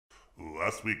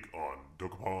last week on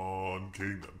Dokapon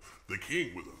Kingdom, the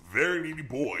king was a very needy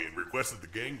boy and requested the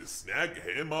gang to snag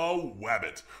him a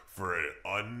wabbit for an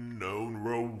unknown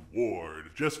reward,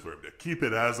 just for him to keep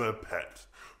it as a pet.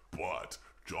 But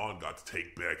John got to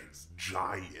take back his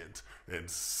giant and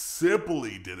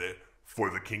simply did it for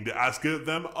the king to ask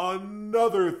them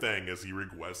another thing, as he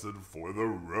requested for the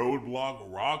roadblock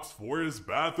rocks for his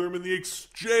bathroom in the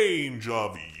exchange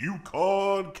of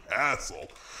Yukon Castle.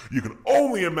 You can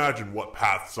only imagine what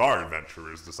paths our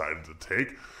adventurers decided to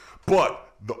take,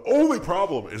 but the only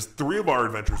problem is 3 of our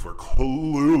adventurers were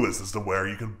clueless as to where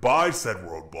you can buy said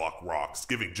roadblock rocks,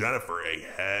 giving Jennifer a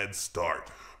head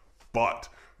start. But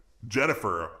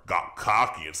Jennifer got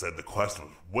cocky and said the quest was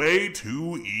way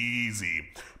too easy.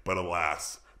 But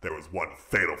alas, there was one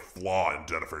fatal flaw in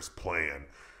Jennifer's plan.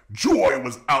 Joy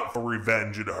was out for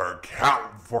revenge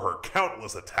for her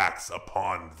countless attacks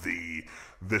upon thee.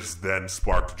 This then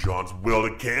sparked John's will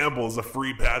to gamble as a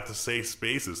free path to safe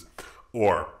spaces.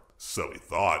 Or so he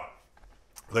thought.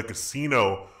 The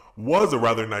casino was a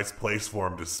rather nice place for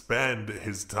him to spend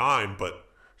his time, but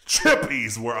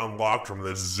chippies were unlocked from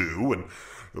the zoo, and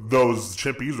those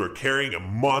chimpies were carrying a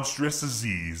monstrous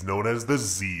disease known as the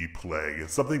Z Plague.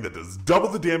 It's something that does double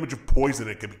the damage of poison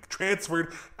and can be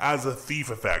transferred as a thief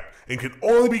effect and can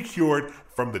only be cured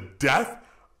from the death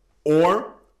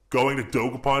or going to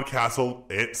Dokapon Castle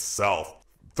itself.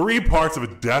 3 parts of a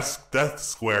death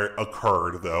square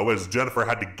occurred, though, as Jennifer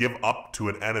had to give up to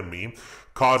an enemy,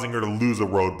 causing her to lose a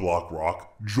roadblock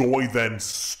rock. Joy then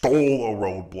stole a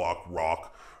roadblock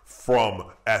rock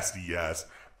from SDS,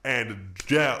 and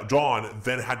John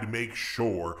then had to make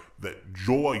sure that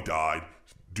Joy died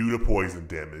due to poison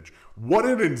damage. What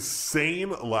an insane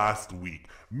last week.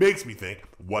 Makes me think,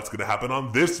 what's going to happen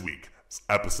on this week's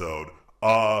episode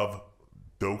of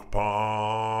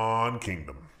Dokapon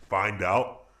Kingdom? Find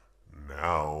out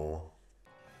now.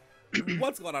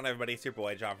 What's going on, everybody? It's your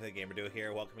boy, John from the Gamer Duo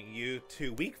here, welcoming you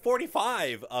to week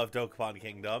 45 of Dokapon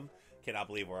Kingdom. Cannot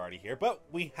believe we're already here, but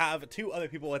we have 2 other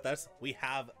people with us. We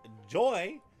have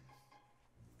Joy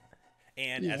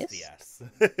and SDS.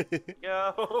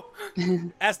 Yo.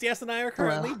 SDS and I are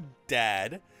currently Hello.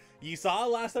 dead. You saw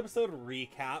last episode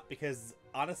recap because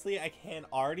honestly, I can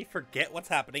already forget what's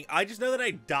happening. I just know that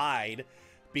I died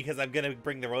because I'm gonna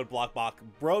bring the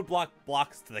roadblock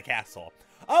blocks to the castle.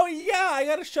 Oh yeah, I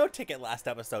got a show ticket last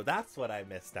episode. That's what I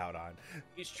missed out on.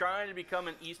 He's trying to become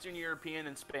an Eastern European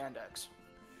in spandex.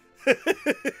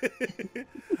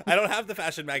 I don't have the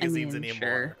fashion magazines anymore.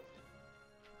 Sure.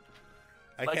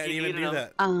 I Like can't you even needed do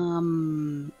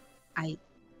them. that.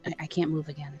 I can't move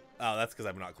again. Oh, that's because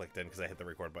I'm not clicked in because I hit the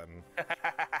record button.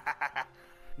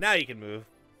 Now you can move.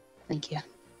 Thank you.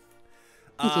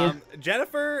 Thank you.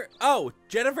 Jennifer. Oh,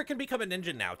 Jennifer can become a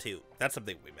ninja now too. That's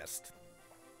something we missed.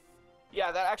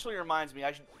 Yeah, that actually reminds me.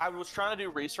 I was trying to do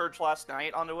research last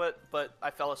night onto it, but I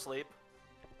fell asleep.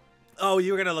 Oh,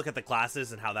 you were gonna look at the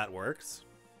classes and how that works?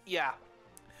 Yeah.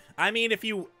 I mean, if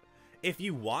you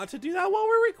want to do that while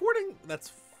we're recording,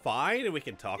 that's fine, and we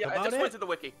can talk about it. I just went to the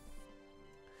wiki.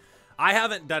 I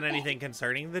haven't done anything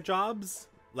concerning the jobs.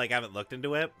 Like, I haven't looked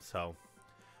into it, so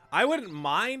I wouldn't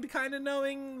mind kind of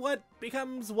knowing what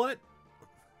becomes what.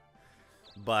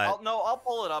 But I'll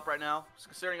pull it up right now,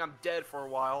 considering I'm dead for a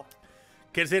while.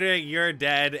 Considering you're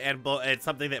dead, and it's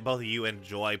something that both you and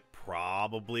Joy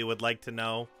probably would like to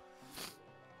know.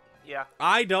 Yeah.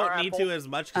 I don't Alright, need to as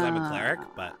much because I'm a cleric,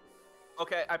 but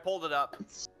Okay, I pulled it up.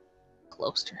 It's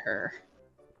close to her.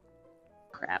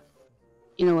 Crap.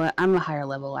 You know what? I'm a higher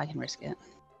level. I can risk it.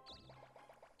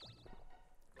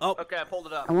 oh, Okay, I pulled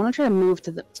it up. I want to try to move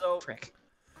to the So- frick.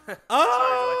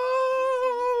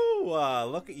 oh,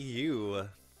 look at you.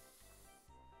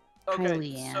 Hi, Okay, so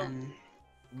Leanne.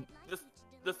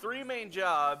 the 3 main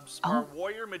jobs are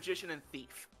warrior, magician, and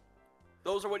thief.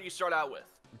 Those are what you start out with.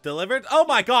 Delivered? Oh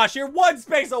my gosh, you're 1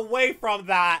 space away from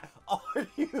that. Are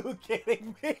you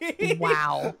kidding me?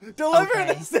 Wow. Deliver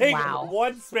Okay, this thing wow.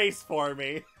 1 space for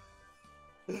me.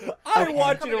 I Okay.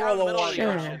 want you to Coming out of roll the a middle 1. of the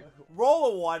Sure. ocean. Roll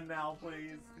a 1 now,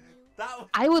 please. That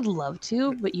I would love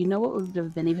to, but you know what would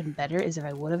have been even better is if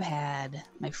I would have had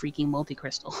my freaking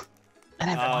multi-crystal. And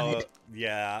I wanted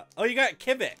yeah. Oh, you got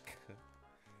Kivik.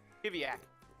 Kiviak.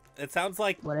 It sounds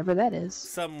like whatever that is.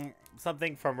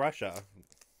 something from Russia.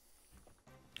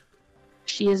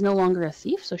 She is no longer a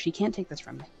thief, so she can't take this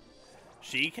from me.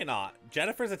 She cannot.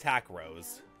 Jennifer's attack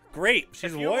rose. Great.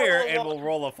 She's If a you warrior roll a and one- will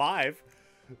roll a 5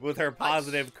 with her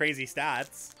positive crazy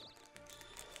stats.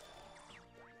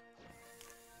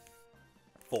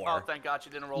 4. Oh, thank God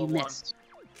you didn't roll You a 1. missed.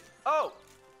 Oh!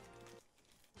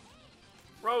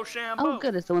 Rochambeau. Oh,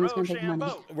 good. It's the one that's going to take money.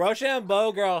 Rochambeau.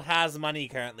 Rochambeau girl has money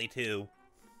currently too.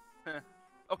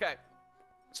 Okay.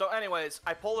 So anyways,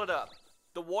 I pulled it up.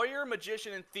 The warrior,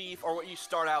 magician, and thief are what you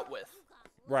start out with.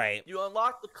 Right. You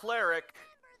unlock the cleric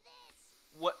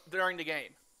during the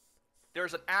game.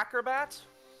 There's an acrobat,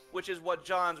 which is what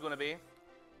John's going to be.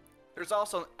 There's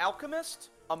also an alchemist,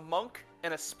 a monk,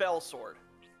 and a spell sword.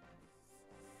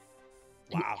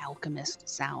 An Wow. alchemist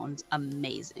sounds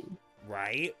amazing.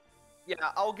 Right? Yeah,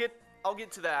 I'll get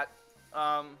to that.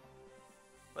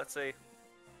 Let's see.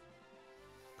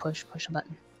 Push a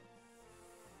button.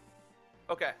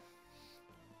 Okay.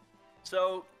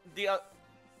 So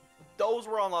those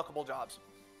were unlockable jobs.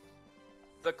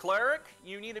 The cleric,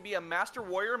 you need to be a master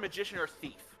warrior, magician, or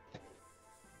thief.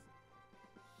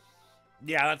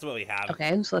 Yeah, that's what we have.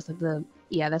 Okay, so that's like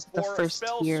that's the For a first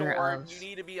spell tier sword, of. you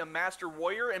need to be a master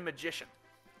warrior and magician.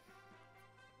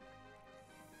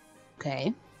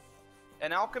 Okay.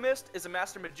 An alchemist is a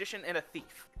master magician and a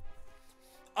thief.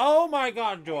 Oh my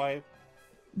god, Joy.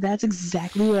 That's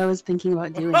exactly what I was thinking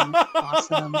about doing.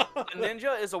 Awesome. A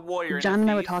ninja is a warrior. John and and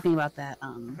I a were thief. talking about that.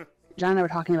 John and I were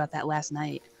talking about that last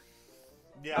night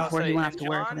Yeah. before he say, went and off to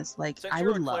work, John, and it's like since I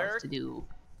you're would a love cleric- to do.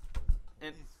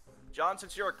 And John,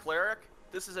 since you're a cleric,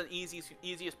 this is an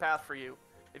easiest path for you.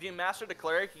 If you master the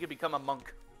cleric, you can become a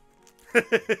monk.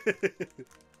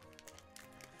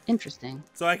 Interesting.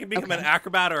 So I can become an Okay.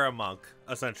 acrobat or a monk,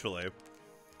 essentially.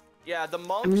 Yeah, the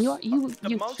monks. I mean, you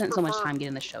the monks spent so much prefer- time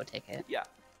getting the show ticket. Yeah,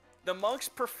 the monks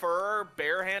prefer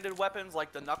bare-handed weapons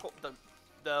like the knuckles,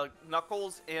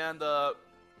 and the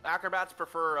acrobats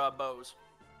prefer bows.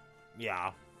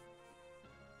 Yeah.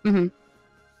 Mm-hmm.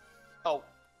 Oh,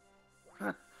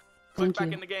 click Thank back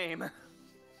you. in the game.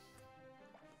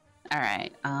 All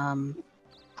right.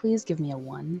 Please give me a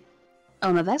 1.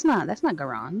 Oh no, that's not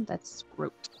Garon. That's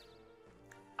Groot.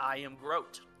 I am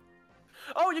Groot.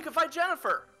 Oh, you can fight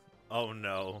Jennifer. Oh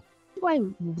no. Do I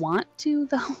want to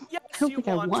though? Yes, I don't you think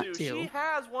I want to. She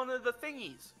has one of the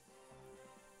thingies.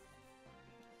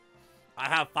 I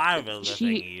have 5 of the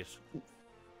She- thingies.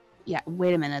 Yeah.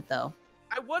 Wait a minute though.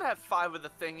 I would have 5 of the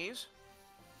thingies.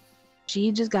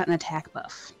 She just got an attack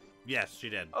buff. Yes, she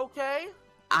did. Okay.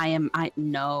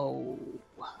 No.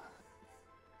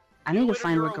 I You need to win or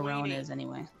find you're where a Garon weenie. is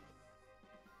anyway.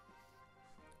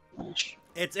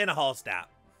 It's in Hallstatt,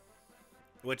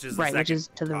 which is the Right, second which is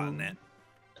to the continent.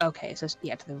 Okay, so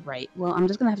yeah, to the right. Well, I'm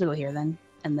just gonna have to go here then,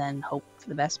 and then hope for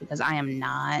the best because I am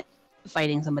not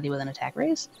fighting somebody with an attack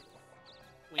raise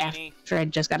Weenie. after I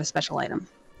just got a special item.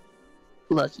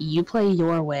 Look, you play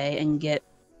your way and get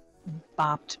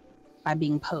bopped by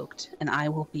being poked, and I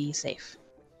will be safe.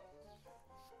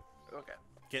 Okay.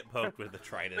 Get poked with the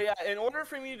trident. But yeah, in order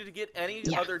for me to get any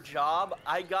Yeah. other job,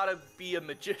 I gotta be a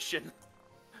magician.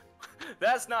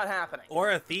 That's not happening.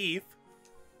 Or a thief.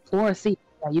 Or a thief.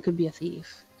 Yeah, you could be a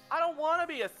thief. I don't want to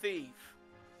be a thief.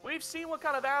 We've seen what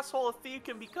kind of asshole a thief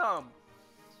can become.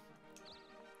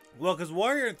 Well, because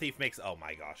warrior and thief makes... Oh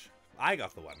my gosh. I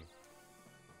got the one.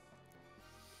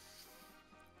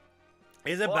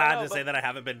 Is it Well, bad no, to say but that I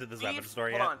haven't been to this weapon thieves- store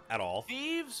hold yet? on. At all?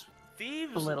 Thieves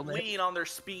A little bit. lean on their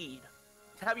speed.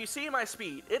 Have you seen my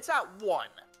speed? It's at 1.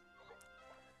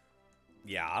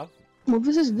 Yeah. Well,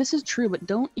 this is true, but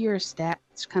don't your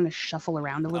stats kind of shuffle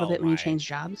around a little Oh bit when you my. change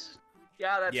jobs?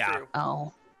 Yeah, that's Yeah. true.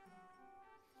 Oh,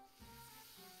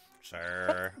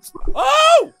 Sure.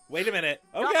 Oh! Wait a minute.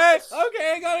 Okay. Nice.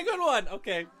 Okay, I got a good one.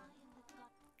 Okay.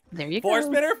 there you Four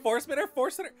go. spinner, four spinner, four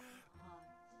spinner.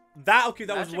 That was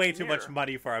Magic way too much mirror.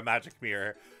 money for a magic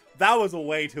mirror. That was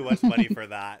way too much money for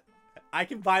that. I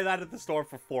can buy that at the store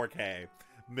for 4K.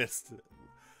 Missed.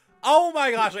 Oh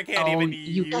my gosh, I can't even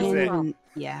you use can't it. even.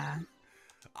 Yeah.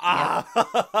 Ah.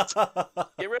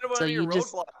 Get rid of one So of your you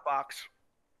just- roadblock box.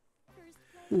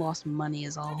 Lost money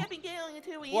is all.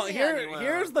 Well,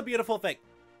 here's the beautiful thing.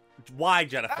 Why,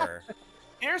 Jennifer?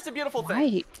 Here's the beautiful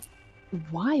thing.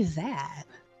 Why that?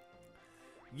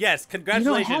 Yes, You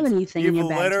congratulations. don't have anything in You've your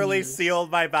bag to literally use.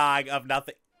 sealed my bag of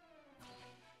nothing.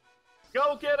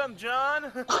 Go get him,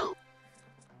 John.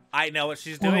 I know what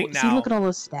she's Oh, doing see, now. look at all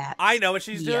those stats. I know what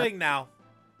she's Yep. doing now.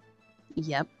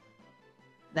 Yep.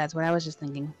 That's what I was just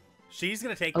thinking. She's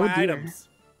gonna take Oh, my dear. items.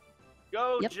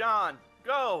 Go, Yep. John.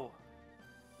 Go.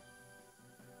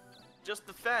 Just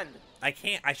defend. I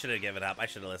can't. I should have given up. I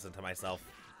should have listened to myself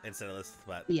instead of listening.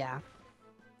 But Yeah.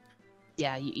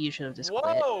 Yeah, you should have just quit.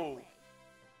 Whoa.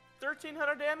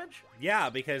 1,300 damage? yeah,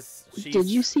 because she's. Did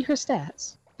you see her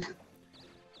stats?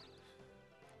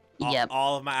 all, Yep.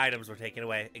 all of my items were taken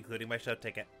away, including my show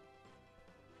ticket.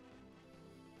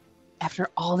 After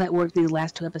all that work these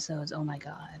last 2 episodes, oh my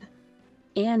god.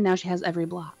 And now she has every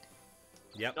block.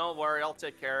 Yep. Don't worry, I'll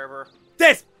take care of her.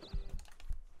 This.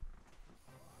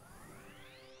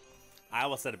 I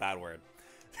almost said a bad word.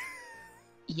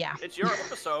 Yeah. It's your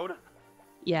episode.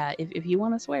 Yeah, if you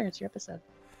want to swear, it's your episode.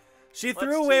 She Let's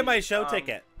threw away see, my show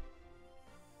ticket.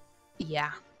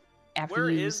 Yeah. After Where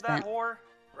you is that spent whore?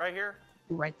 Right here?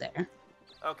 right there.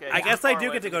 Okay. I yeah, guess I'm I far do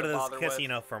away get to for go me to this bother with.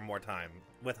 casino for more time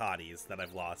with hotties that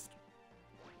I've lost.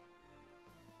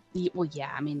 Well,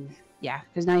 yeah, I mean, yeah,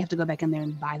 because now you have to go back in there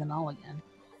and buy them all again.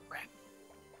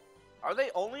 Are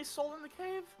they only sold in the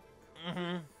cave?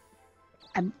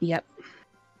 Mm-hmm. Yep.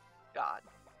 God.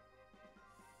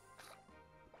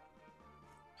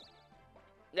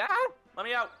 Yeah, let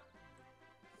me out.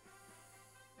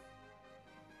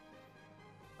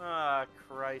 Ah,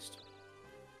 Christ.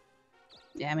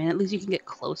 Yeah, I mean, at least you can get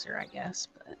closer, I guess,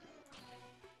 but...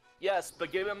 Yes,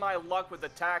 but given my luck with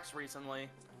attacks recently,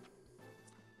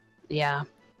 Yeah.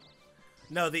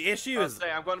 No, the issue is...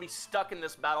 I'm going to be stuck in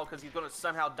this battle because he's going to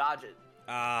somehow dodge it.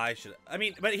 I should... I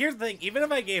mean, but here's the thing. Even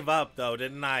if I gave up, though,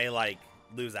 didn't I, like,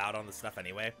 lose out on the stuff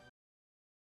anyway?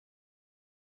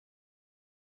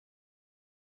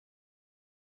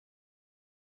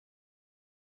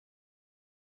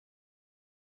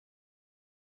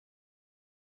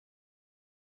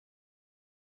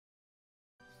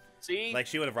 See? Like,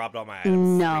 she would have robbed all my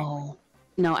items. No.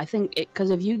 No, I think because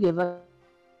if you give up...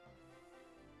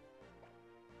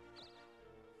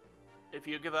 If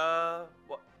you give a...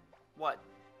 What?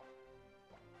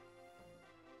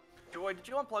 Joy, did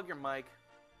you unplug your mic?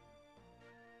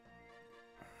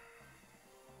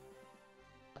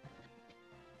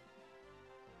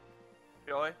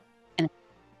 Joy?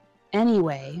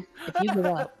 Anyway, if you give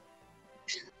up,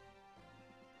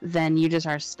 then you just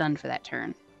are stunned for that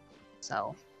turn.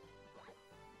 So,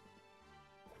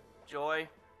 Joy?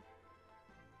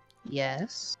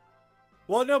 yes.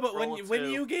 Well, no, but Roll when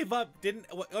two. you gave up, didn't...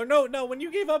 Or no, when you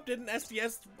gave up, didn't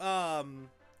SDS,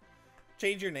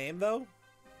 change your name, though?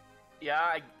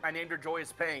 Yeah, I named her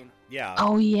Joyous Pain. Yeah.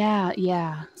 Oh, yeah,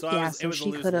 yeah. So yeah, it so was a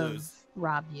she could have lose-lose.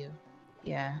 robbed you.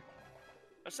 Yeah.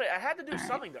 I say, I had to do Alright.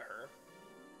 something to her.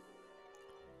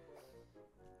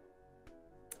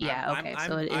 Yeah, I'm- okay, I'm-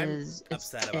 so I'm it's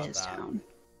upset about that. town.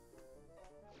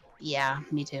 Yeah,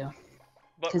 me too.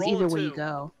 But Because roll either a way two. you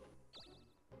go...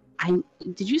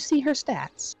 Did you see her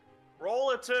stats? Roll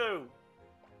a 2.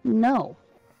 No.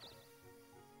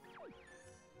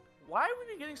 Why are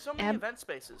we getting so many Ab- event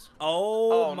spaces?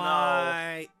 Oh, Oh, no.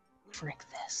 my... Frick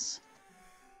this.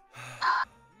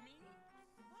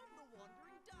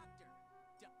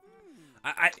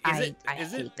 Is I it?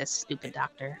 hate this stupid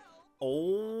doctor.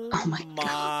 Oh, Oh my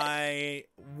my!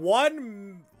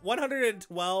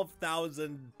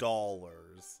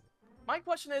 $112,000. My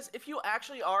question is, if you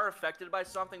actually are affected by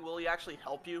something, will he actually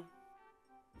help you?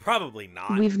 Probably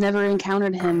not. We've never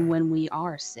encountered him when we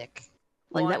are sick.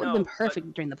 Like, Well, I that would have been know, but-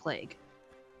 perfect during the plague.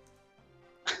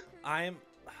 I'm.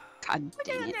 God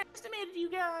dang it. Estimated you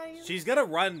guys. She's gonna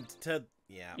run to.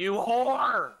 Yeah. You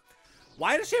whore!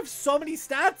 Why does she have so many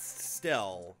stats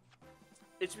still?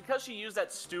 It's because she used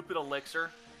that stupid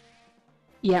elixir.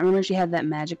 Yeah, remember she had that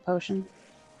magic potion?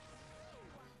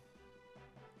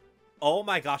 Oh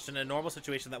my gosh! In a normal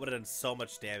situation, that would have done so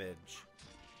much damage.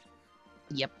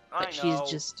 Yep, I but she's know.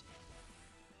 just...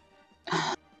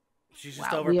 She's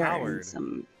just wow, we are in overpowered.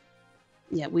 some...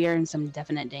 Yeah, we are in some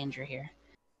definite danger here.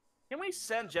 Can we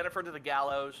send Jennifer to the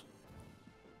gallows?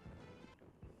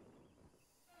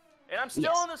 And I'm still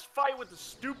Yes. in this fight with the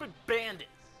stupid bandit.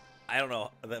 I don't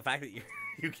know. The fact that you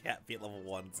can't be at level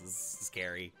 1s is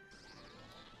scary.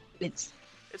 It's...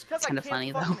 It's because I kinda can't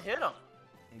funny, fucking though. hit him.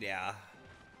 Yeah.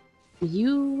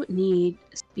 You need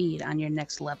speed on your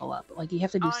next level up. Like, you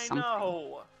have to do I something.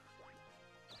 know.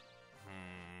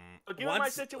 But given my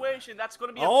Once- situation, that's going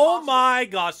to be Oh impossible. my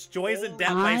gosh! Joy's in debt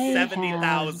by I have-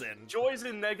 70,000. Joy's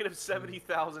in negative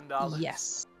 $70,000.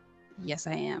 Yes. Yes,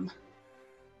 I am.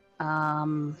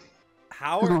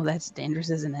 How Oh, are that's dangerous,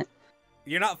 isn't it?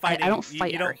 you're not fighting? don't you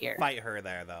fight her don't here. fight her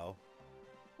there though.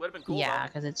 Would have been cool. Yeah, though.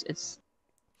 because it's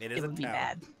It is it a would be town.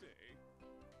 bad.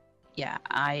 Yeah,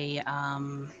 I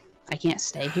can't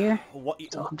stay here. What,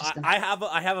 So I'm just gonna- I have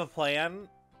a plan.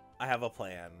 I have a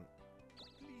plan.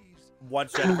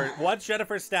 Once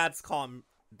Jennifer's stats calm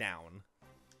down.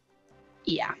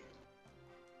 Yeah.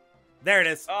 There it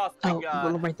is. Oh, thank God.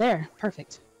 Well, right there,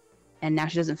 perfect. And now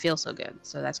she doesn't feel so good,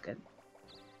 so that's good.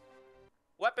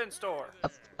 Weapon store.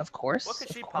 Of course, What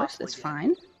could she of course, possibly it's get?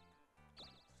 fine.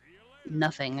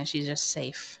 Nothing, and she's just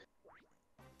safe.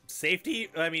 Safety.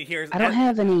 I mean, here's. I don't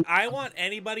have any. I want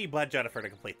anybody but Jennifer to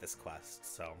complete this quest,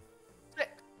 so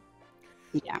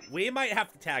Yeah, we might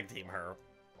have to tag team her.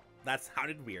 That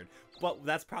sounded weird, but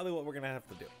that's probably what we're gonna have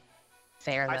to do.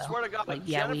 fair though. I swear to God, like, if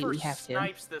yeah, Jennifer we have to.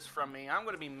 snipes this from me, I'm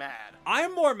gonna be mad.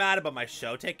 I'm more mad about my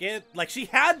show ticket. Like, she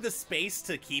had the space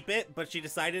to keep it, but she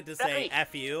decided to say, Hey.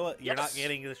 F you, you're not Yes.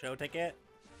 getting the show ticket.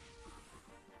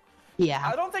 Yeah.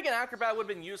 I don't think an acrobat would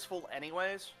have been useful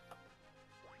anyways.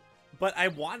 But I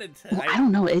wanted to. Well, I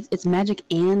don't know. It's magic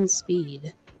and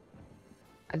speed.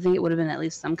 I think it would have been at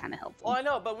least some kind of helpful. Well, I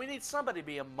know, but we need somebody to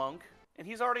be a monk, and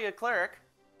he's already a cleric.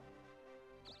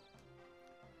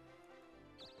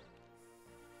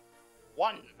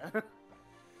 One.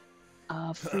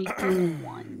 Freaking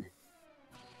one.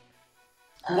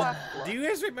 What? Do you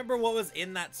guys remember what was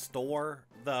in that store?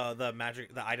 The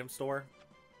item store?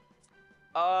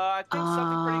 I think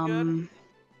something pretty good.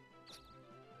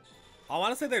 I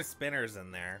want to say there's spinners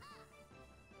in there.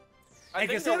 I And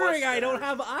think there was considering I don't spinners.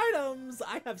 have items,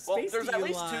 I have Well, space there's to at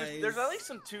least utilize. two. There's at least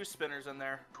some two spinners in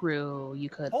there. True, you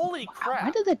could. Holy Wow, crap!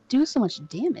 why did that do so much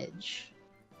damage?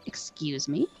 Excuse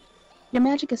me? Your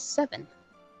magic is 7.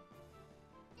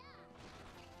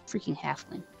 Freaking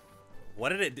halfling. What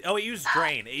did it do? Oh, it used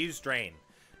drain. It used drain.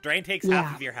 Drain takes Yeah.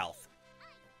 half of your health.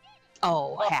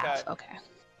 Oh, Okay. half. Okay.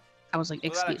 I was like, So that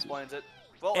excuse me. explains it.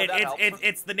 Well, It, that helps.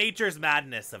 it's the nature's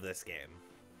madness of this game.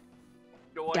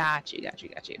 Joy. Got you.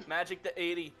 Magic to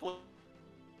 80, please.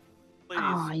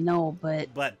 Oh, I know,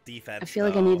 but But defense. I feel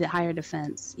like I though. need a higher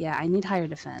defense. Yeah, I need higher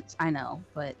defense. I know,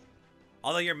 but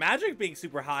Although your magic being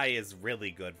super high is really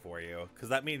good for you, because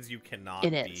that means you cannot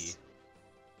it be. is.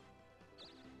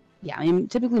 Yeah, I mean,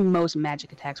 typically most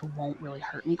magic attacks won't really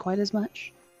hurt me quite as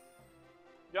much.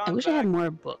 I John wish I had back. more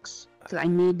books, because I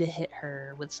need to hit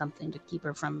her with something to keep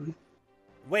her from...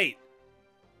 Wait,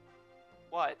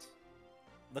 What?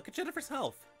 look at Jennifer's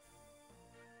health.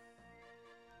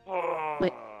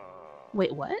 Wait.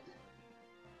 Wait, what?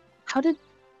 How did...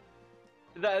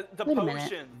 The Wait a minute.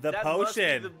 potion. The that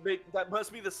potion. That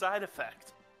must be the side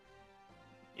effect.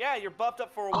 Yeah, you're buffed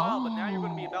up for a while, but now you're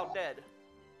going to be about dead.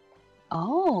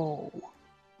 Oh.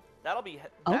 That'll be.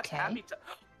 That's Okay. happy to.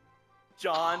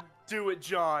 John, do it,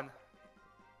 John.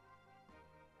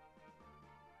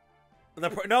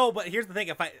 No, but here's the thing: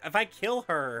 if I kill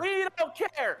her, We don't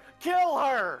care. Kill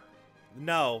her.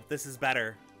 no, this is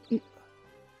better.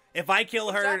 If I kill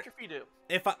What's her, atrophy do?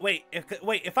 if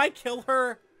I kill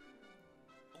her,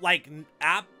 like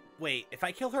if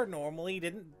I kill her normally,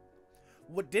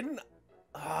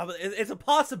 it's a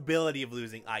possibility of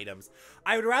losing items.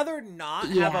 I would rather not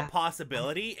have a Yeah.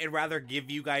 possibility and rather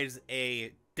give you guys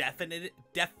a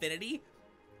definity.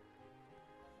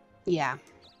 Yeah,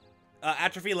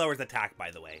 Atrophy lowers attack, by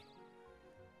the way.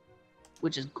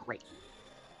 which is great.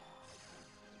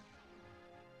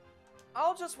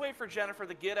 I'll just wait for Jennifer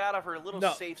to get out of her little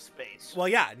No. safe space. Well,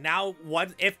 yeah. Now,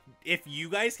 if you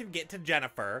guys can get to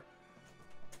Jennifer,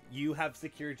 you have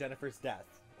secured Jennifer's death.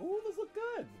 Ooh, this look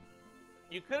good.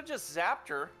 You could have just zapped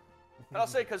her. And I'll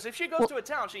say, because if she goes to a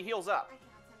town, she heals up.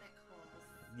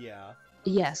 Yeah.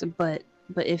 Yes, but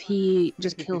if he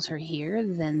just kills her here,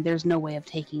 then there's no way of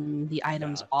taking the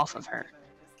items Yeah. off of her.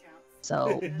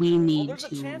 So we Well, need there's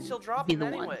a chance he'll to drop be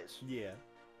them the one. anyways. Yeah.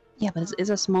 Yeah, but it's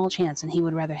a small chance, and he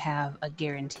would rather have a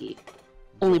guarantee.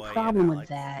 Only Joy and problem with Alex.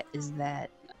 that is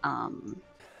that,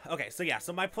 Okay, so yeah,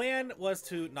 so my plan was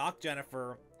to knock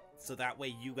Jennifer, so that way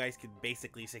you guys could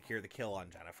basically secure the kill on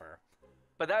Jennifer.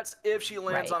 But that's if she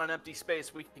lands Right. on an empty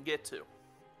space we can get to.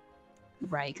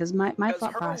 right, because my Because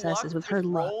thought her process luck is with her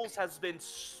luck. rolls has been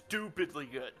stupidly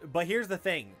good. But here's the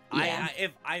thing: Yeah.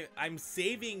 I'm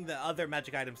saving the other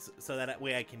magic items so that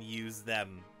way I can use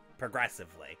them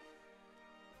progressively.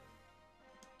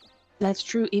 That's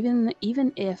true. Even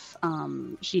if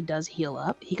she does heal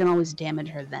up, he can always damage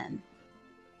her then.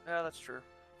 Yeah, that's true.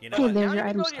 You know Hey, what? there's now your you can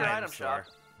item go to your store. item shop.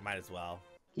 Might as well.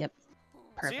 Yep. See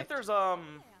if Perfect. there's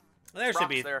There should rocks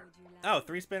be. there. Oh,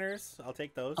 3 spinners. I'll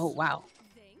take those. Oh wow,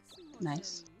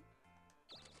 nice.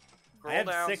 I Scroll have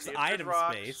down, 6 see if there's item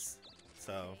rocks. space,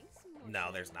 so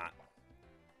no, there's not.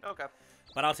 Okay.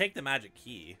 But I'll take the magic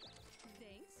key.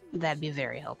 That'd be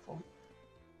very helpful.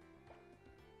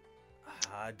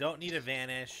 Don't need a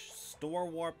vanish. Store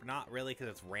warp, not really, because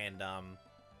it's random.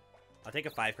 I'll take a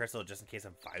 5 crystal just in case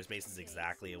I'm 5 spaces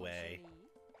exactly away.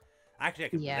 Actually, I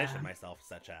can Yeah. position myself,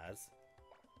 such as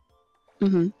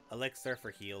Mm-hmm. elixir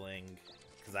for healing,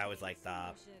 because I always like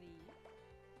that.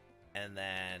 And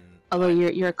then Although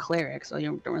you're a cleric, so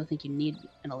you don't really think you need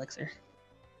an elixir.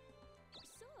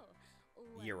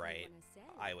 you're right.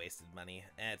 I wasted money.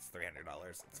 And it's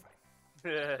 $300. It's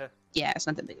fine. Yeah, it's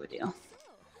not that big of a deal.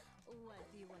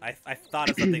 I thought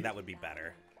of something that would be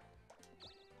better.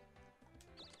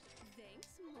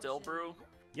 Still brew.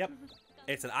 Yep.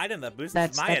 It's an item that boosts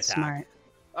That's my that's attack. smart.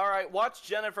 All right, watch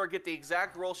Jennifer get the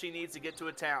exact roll she needs to get to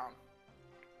a town.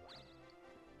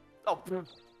 Oh.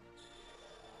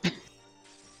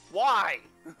 Why?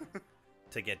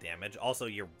 To get damage. Also,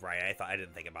 you're right. I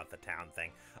didn't think about the town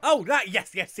thing. Oh, not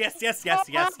yes, yes, yes, yes, yes,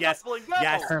 yes, yes, Goblin, go!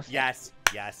 yes, Perfect. yes,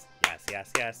 yes, yes,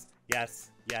 yes, yes,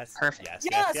 yes, yes, Perfect. yes,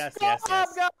 Yes, yes, go yes,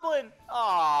 yes. Hobgoblin!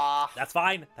 Aww. That's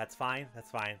fine. That's fine.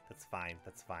 That's fine. That's fine.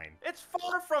 That's fine. It's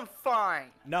far from fine.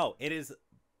 No, it is.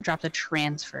 Drop the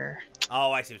transfer.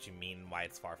 Oh, I see what you mean. Why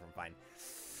it's far from fine.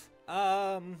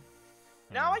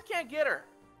 Now I can't get her.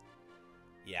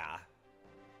 Yeah.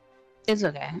 It's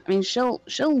okay. I mean, she'll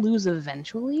lose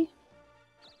eventually.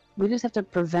 We just have to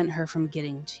prevent her from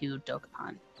getting to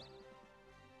Dokapon.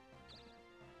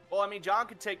 Well, I mean, John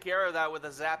could take care of that with a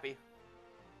zappy.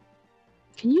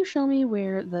 Can you show me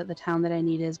where the town that I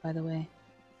need is, by the way?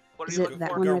 What are Is you it looking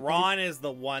that for? one right there? Garon is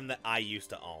the one that I used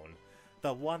to own.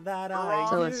 The one that I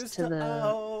So it's used to to the-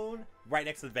 own. Right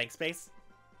next to the bank space.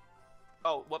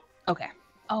 Oh, what? Okay.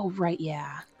 Oh, right,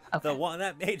 yeah. Okay. The one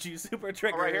that made you super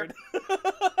triggered. right here?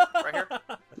 Right here?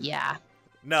 Yeah.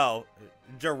 No,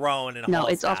 Jerome and No,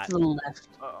 it's off Hallstatt. to the left.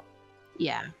 Oh.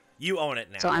 Yeah. You own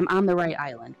it now. So I'm on the right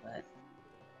island, but...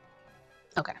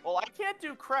 Okay. Well, I can't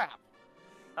do crap.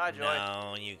 Hi, Joy.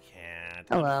 No, you can't.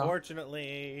 Hello.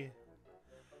 Unfortunately.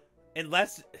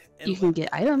 Unless... You can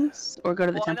get items, or go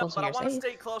to the Well, I know, temple so but I you're want to safe.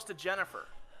 stay close to Jennifer.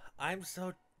 I'm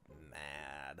so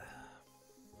mad.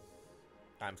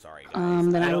 I'm sorry, guys.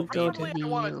 Then I don't would go mean to Preferably, the I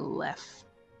wanna- left.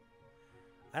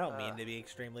 I don't mean to be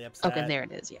extremely upset. Okay, there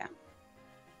it is, yeah.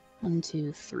 1,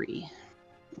 2, 3.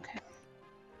 Okay.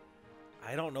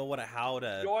 I don't know how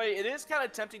to... Joy, it is kind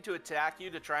of tempting to attack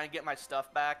you to try and get my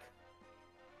stuff back.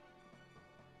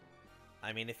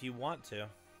 I mean, if you want to.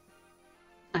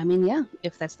 I mean, yeah,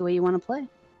 if that's the way you want to play.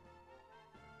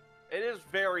 It is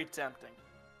very tempting.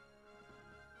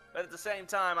 But at the same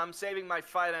time, I'm saving my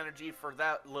fight energy for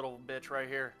that little bitch right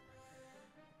here.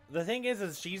 The thing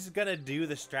is she's gonna do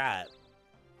the strat.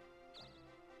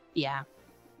 Yeah.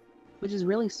 Which is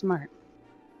really smart.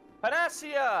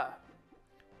 Panacea!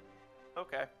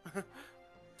 Okay.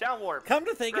 Down warp. Come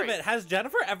to think Great. of it, has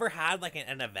Jennifer ever had, like,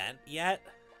 an event yet?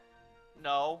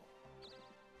 No.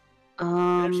 She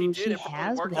did, she it probably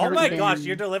has. worked. but Oh haven't my been- gosh,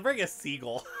 you're delivering a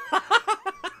seagull.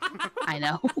 I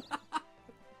know.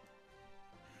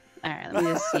 Alright, let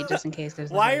me just see, just in case there's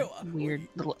Why- a weird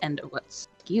little end of what.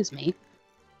 Excuse me.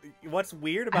 What's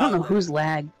weird I don't about... know whose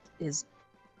lag is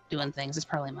doing things. It's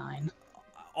probably mine.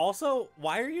 Also,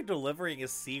 why are you delivering a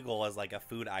seagull as, like, a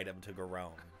food item to Garone?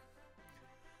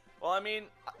 Well, I mean,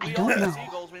 I we all don't eat know.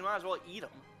 seagulls. We might as well eat them.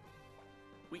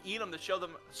 We eat them to show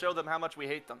them how much we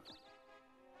hate them.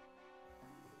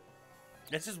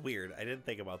 It's just weird. I didn't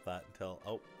think about that until...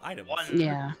 Oh, items. One.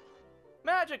 Yeah.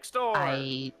 Magic store.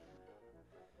 I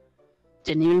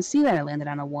didn't even see that I landed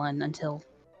on a 1 until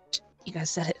you guys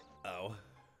said it. Oh.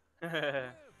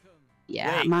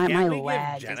 Yeah, Wait, my can't we give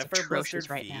lag is Jennifer atrocious blistered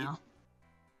right feet? now.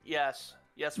 Yes.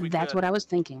 Yes, we That's could. what I was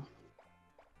thinking.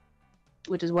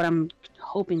 Which is what I'm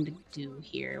hoping to do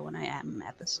here when I am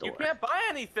at the store. You can't buy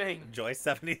anything. Joy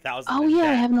 70,000. Oh in yeah, I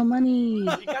debt. have no money. You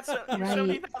got you're Right.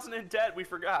 70,000 in debt. We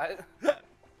forgot.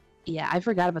 Yeah, I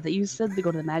forgot about that. You said to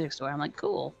go to the magic store. I'm like,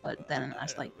 cool, but then I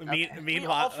was like, okay.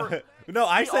 Meanwhile, We all no,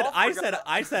 I we said all forgot.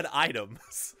 I said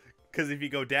items because if you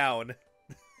go down,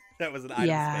 that was an item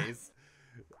Yeah. space.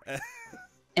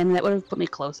 And that would have put me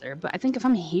closer. But I think if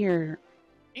I'm here,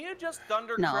 Can you just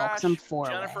thunder No, 'cause crash I'm 4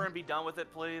 Jennifer away. and be done with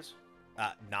it, please?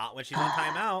 Not when she's on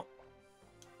timeout.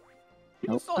 You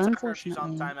can Nope, still attack her if she's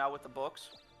on unfortunately. timeout with the books,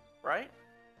 right?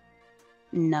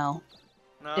 no,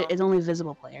 No. it's only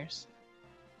visible players.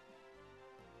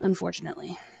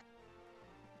 Unfortunately.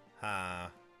 Huh.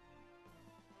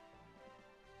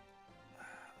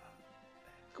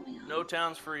 What's going on? No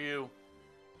towns for you.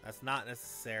 That's not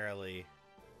necessarily.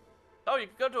 Oh, you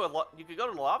could go to you could go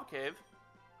to the lava cave.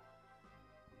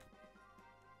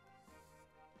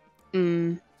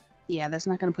 Yeah, that's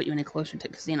not gonna put you any closer to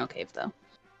Casino Cave, though.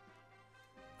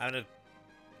 I'm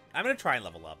gonna try and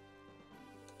level up.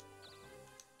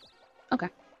 Okay.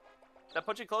 That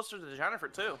puts you closer to Jennifer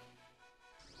too.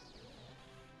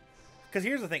 Because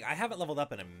here's the thing, I haven't leveled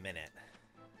up in a minute.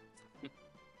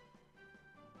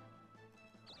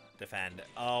 Defend.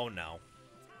 Oh no.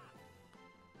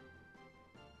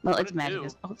 Well, What it's it magic. do?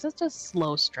 Oh, it's just a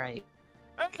slow strike.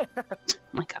 Oh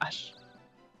my gosh.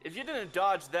 If you didn't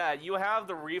dodge that, you have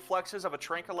the reflexes of a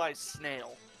tranquilized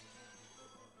snail.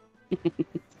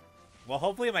 Well,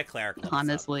 hopefully my cleric levels up.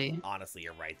 Honestly. Honestly,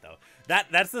 you're right though.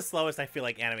 That's the slowest I feel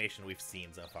like animation we've seen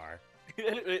so far.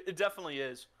 It definitely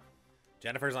is.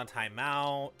 Jennifer's on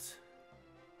timeout.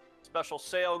 Special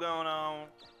sale going on.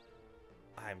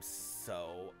 I'm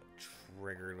so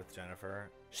triggered with Jennifer.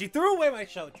 She threw away my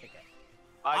show ticket.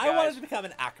 I guys. wanted to become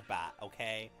an acrobat,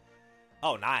 okay?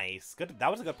 Oh, nice. Good.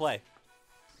 That was a good play.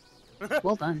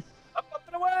 Well done. Up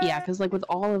and away. Yeah, because like with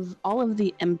all of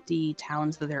the empty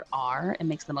towns that there are, it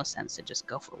makes the most sense to just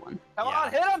go for one. Come Yeah.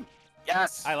 on, hit him!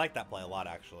 Yes! I like that play a lot,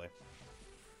 actually.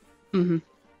 Mm-hmm.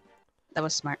 That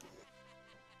was smart.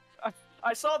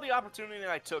 I saw the opportunity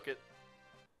and I took it.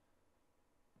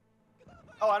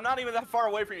 Oh, I'm not even that far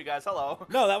away from you guys. Hello.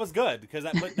 No, that was good, because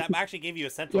that actually gave you a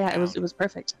central Yeah, town. it was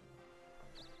perfect.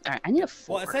 All right, I need a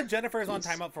 4. Well, it said Jennifer's on Please.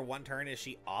 timeout for 1 turn. Is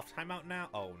she off timeout now?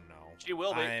 Oh, no. She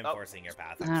will be. I'm Oh. forcing your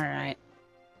path. All I'm sorry. right.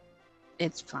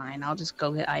 It's fine. I'll just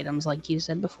go get items like you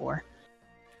said before.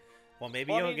 Well, maybe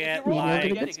Well, I you'll mean, get, if you roll Maybe I'll it get a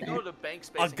like, again, good you can go to the bank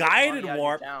space a and get money guided out of your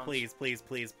warp. towns. Please, please,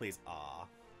 please, please. Aw.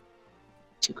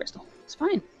 2 crystal. It's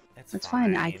fine. It's It's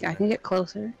fine. I can get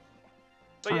closer.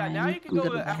 But yeah, now Fine. you can I'm go good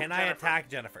to with that. after Can I Jennifer. attack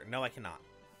Jennifer? No, I cannot.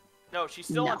 No, she's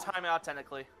still on No. timeout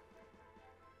technically.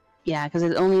 Yeah, because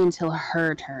it's only until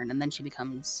her turn, and then she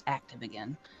becomes active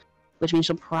again. Which means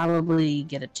she'll probably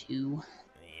get a 2.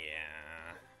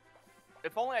 Yeah.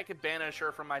 If only I could banish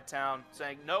her from my town,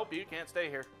 saying, nope, you can't stay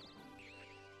here.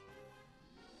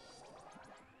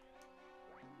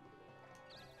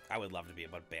 I would love to be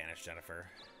able to banish Jennifer.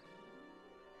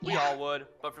 We all would,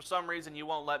 but for some reason you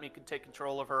won't let me take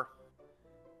control of her.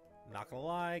 Not gonna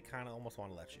lie, kind of almost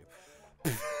want to let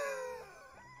you.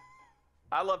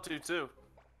 I love to too.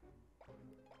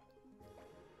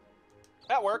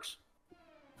 That works.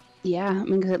 Yeah, I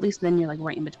mean, because at least then you're like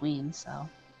right in between, so.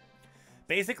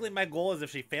 Basically, my goal is if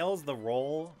she fails the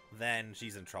roll, then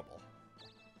she's in trouble.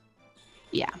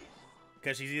 Yeah.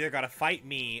 Because she's either got to fight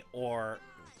me or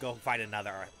go fight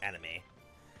another enemy.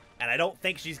 And I don't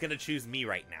think she's going to choose me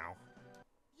right now.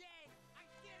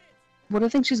 What I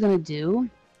think she's gonna do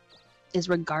is,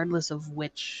 regardless of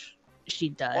which she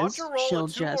does, Watch her roll she'll a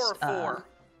 2 just. or a 4.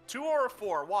 2 or a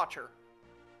 4, watch her.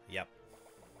 Yep.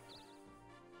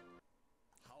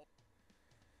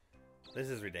 This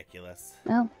is ridiculous.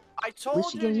 Well, I least told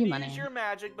she you gives to you use money. your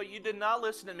magic, but you did not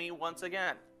listen to me once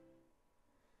again.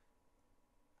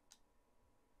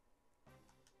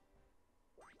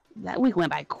 that week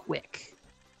went by quick.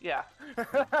 Yeah.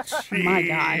 My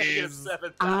gosh. Negative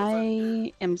 7,000.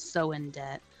 I am so in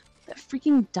debt. That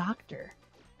freaking doctor.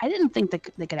 I didn't think that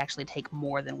they could actually take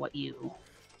more than what you.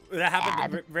 That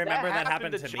happened. Bad. Remember that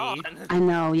happened to me? John. I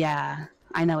know, yeah.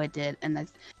 I know it did. And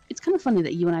it's kind of funny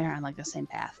that you and I are on like the same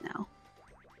path now.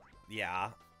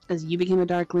 Yeah. Because you became a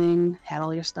Darkling, had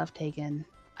all your stuff taken.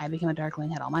 I became a Darkling,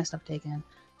 had all my stuff taken.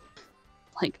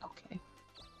 Like, okay.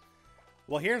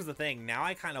 Well, here's the thing. Now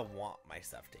I kind of want my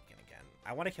stuff taken again.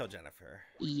 I want to kill Jennifer.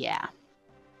 Yeah.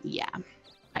 Yeah.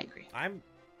 I agree. I'm.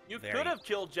 You Very- could have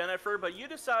killed Jennifer, but you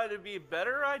decided it'd be a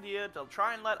better idea to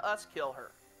try and let us kill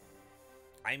her.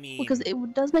 I mean. Because it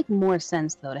does make more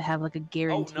sense though to have like a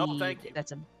guaranteed. Oh, thank you.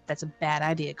 That's a bad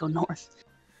idea. Go north.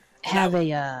 Have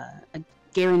a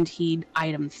guaranteed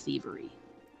item thievery.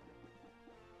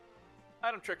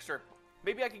 Item trickster.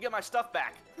 Maybe I could get my stuff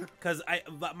back. Because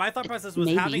my thought process was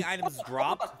Maybe. having items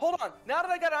dropped. Hold on. Now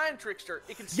that I got Iron Trickster,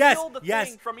 it can Yes, steal the yes,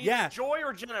 thing from either yeah. Joy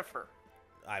or Jennifer.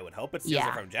 I would hope it steals it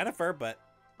Yeah. from Jennifer, but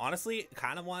honestly,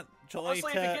 kind of want Joy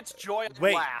Honestly, to. if it gets Joy, I'd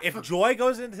Wait, laugh. if Joy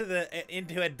goes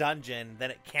into a dungeon,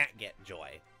 then it can't get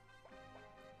Joy.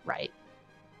 Right.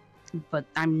 But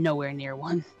I'm nowhere near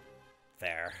one.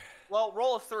 Fair. Well,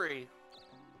 roll a 3.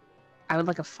 I would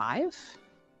like a 5.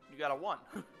 You got a 1.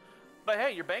 But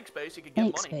hey, your bank space, you could get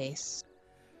Bank money. space.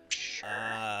 Sure.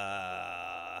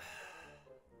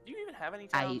 Do you even have any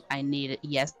towns? I need it.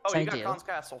 Yes, Oh, you I got do. Khan's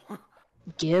Castle.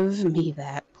 Give me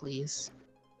that, please.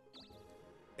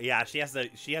 Yeah, she has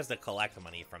to collect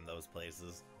money from those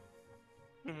places.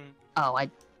 Mhm. Oh, it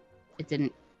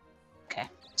didn't. Okay,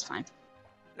 it's fine.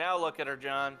 Now look at her,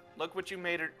 John. Look what you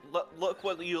made her. Look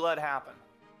what you let happen.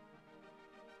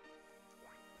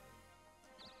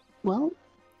 Well,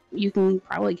 you can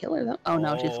probably kill her though. Oh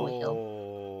no, she's fully healed.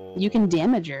 Oh. You can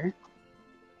damage her.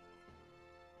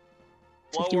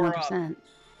 Blow her 51%.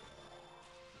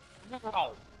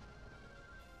 Wow.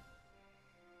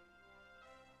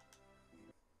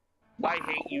 I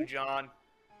hate you, John.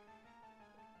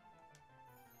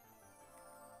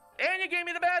 And you gave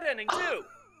me the bad ending, too.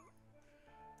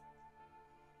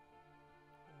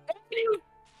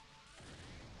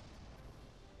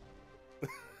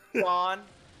 John.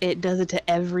 It does it to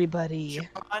everybody.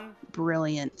 John.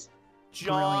 Brilliant.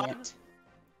 John. Brilliant.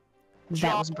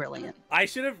 That was brilliant. I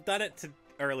should have done it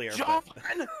earlier. John.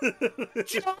 But...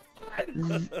 John.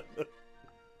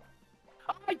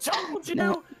 I told you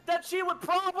No. that she would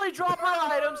probably drop her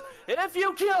items if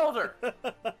you killed her.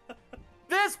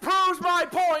 This proves my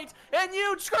point, and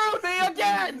you screwed me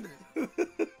again.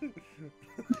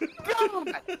 God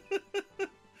on!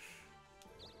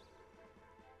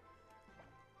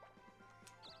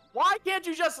 Why can't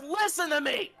you just listen to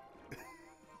me?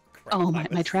 Crap, Oh, I my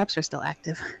was- traps are still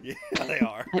active. Yeah, they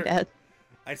are. My bad.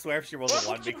 I swear if she rolls What a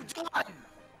 1, have you done?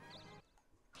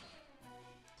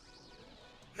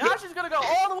 Now she's gonna go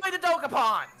all the way to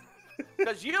Dokapon!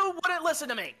 Because you wouldn't listen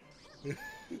to me!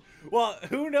 well,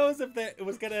 who knows if that it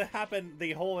was gonna happen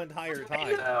the whole entire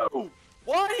time? No!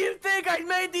 Why do you think I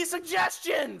made these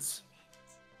suggestions?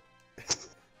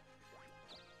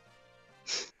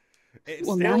 It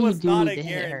Well, still now you was do not need a to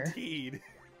hit her. guaranteed.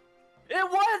 It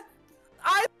was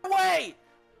either way!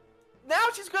 Now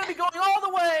she's gonna be going all the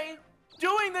way,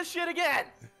 doing this shit again!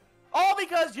 All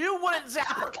because you wouldn't zap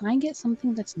her! Can I get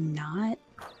something that's not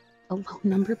a low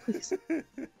number, please?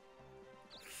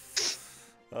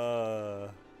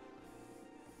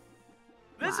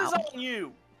 This is Wow. on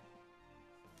you!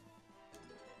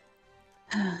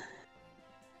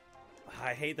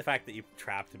 I hate the fact that you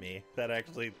trapped me. That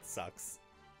actually sucks.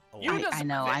 A You lot. just- I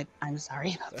know. I'm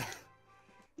sorry about that.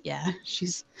 Yeah,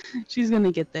 she's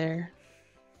gonna get there,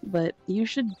 but you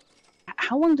should.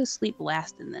 How long does sleep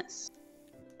last in this?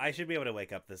 I should be able to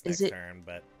wake up this Is next it- turn,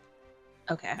 but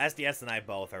Okay. SDS and I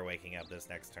both are waking up this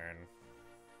next turn.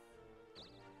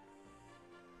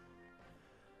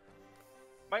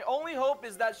 My only hope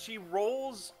is that she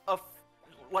rolls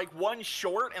like one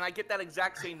short and I get that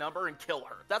exact same number and kill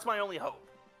her. That's my only hope.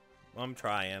 I'm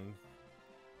trying.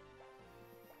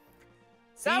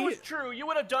 If that See- was true, you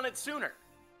would have done it sooner.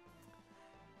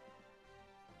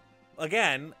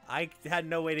 Again, I had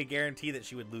no way to guarantee that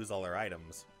she would lose all her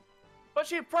items. But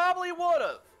she probably would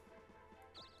have.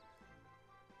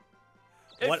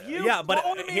 What- If you yeah, but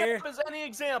follow me here- up as any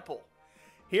example,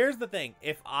 Here's the thing.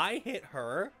 If I hit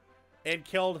her and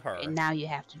killed her, And now you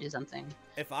have to do something.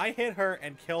 if I hit her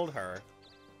and killed her,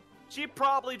 she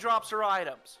probably drops her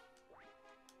items.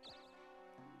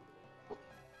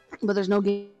 But there's no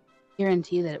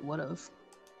guarantee that it would have.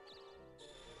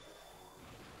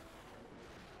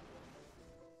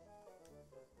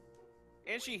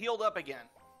 And she healed up again.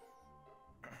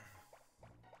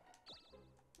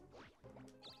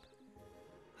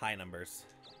 high numbers.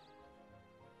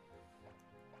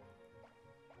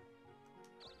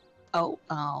 Oh,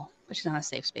 but she's not a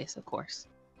safe space, of course.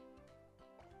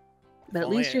 But at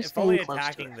Only- least you're if only staying close to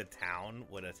attacking her. the town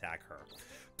would attack her.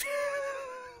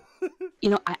 You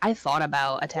know, I thought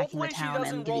about attacking Hopefully the she town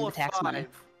doesn't and giving roll the a tax money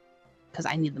 5. because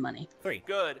I need the money. 3.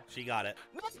 Good. She got it.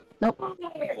 Nope.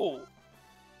 No.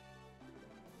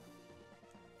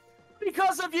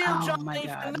 Because of you, Oh my Johnny, for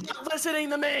God. not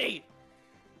listening to me.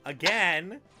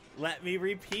 Again, let me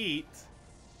repeat.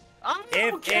 I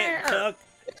If don't care. it took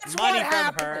It's money what from her,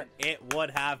 happened. it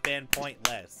would have been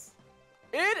pointless.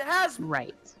 It has.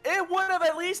 Right. It would have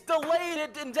at least delayed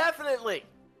it indefinitely.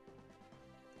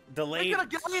 We Delayed. could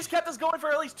have at least kept this going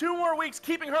for at least 2 more weeks,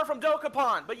 keeping her from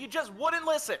Dokapon, but you just wouldn't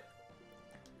listen.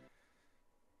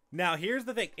 Now, here's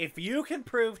the thing. If you can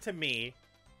prove to me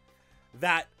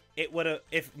that it would have,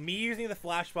 if me using the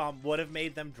flash bomb would have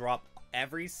made them drop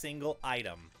every single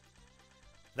item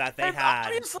that they And had,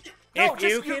 obviously- if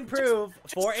you can prove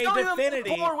for a killing them Definity,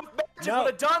 before with magic No.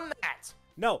 would have done that.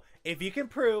 no, if you can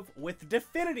prove with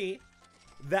Definity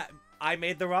that I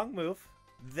made the wrong move,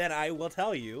 then I will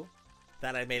tell you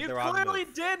that I made You the wrong clearly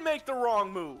move. did make the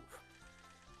wrong move.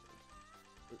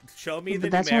 Show me the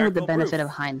But that's only the numerical benefit proof. of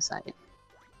hindsight.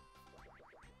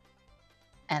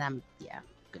 And yeah,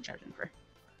 good judging for.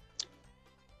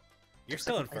 You're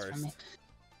still in second place from first. me.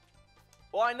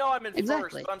 Well, I know I'm in Exactly.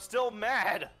 first, but I'm still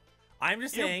mad. I'm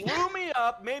just You saying. blew me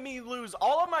up, made me lose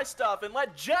all of my stuff, and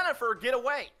let Jennifer get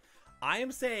away. I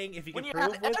am saying if you When can you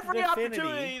prove had with every Definity,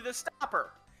 opportunity to stop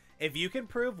her. if you can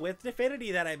prove with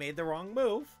Definity that I made the wrong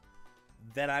move,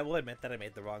 then I will admit that I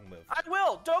made the wrong move. I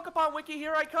will. Dokapon Wiki,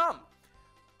 here I come.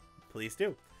 Please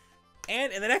do.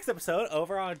 And in the next episode,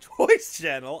 over on Joy's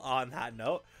channel, on that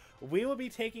note, we will be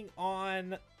taking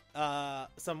on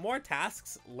some more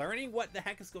tasks, learning what the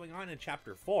heck is going on in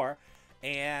Chapter 4,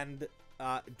 and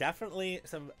definitely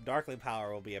some Darkling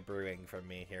Power will be a brewing from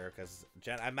me here, because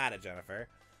I'm mad at Jennifer,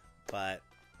 but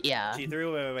Yeah. she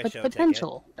threw away my But show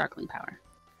potential Darkling power. ticket,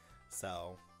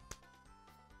 so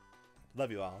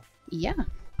love you all. Yeah.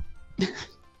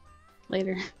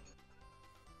 Later.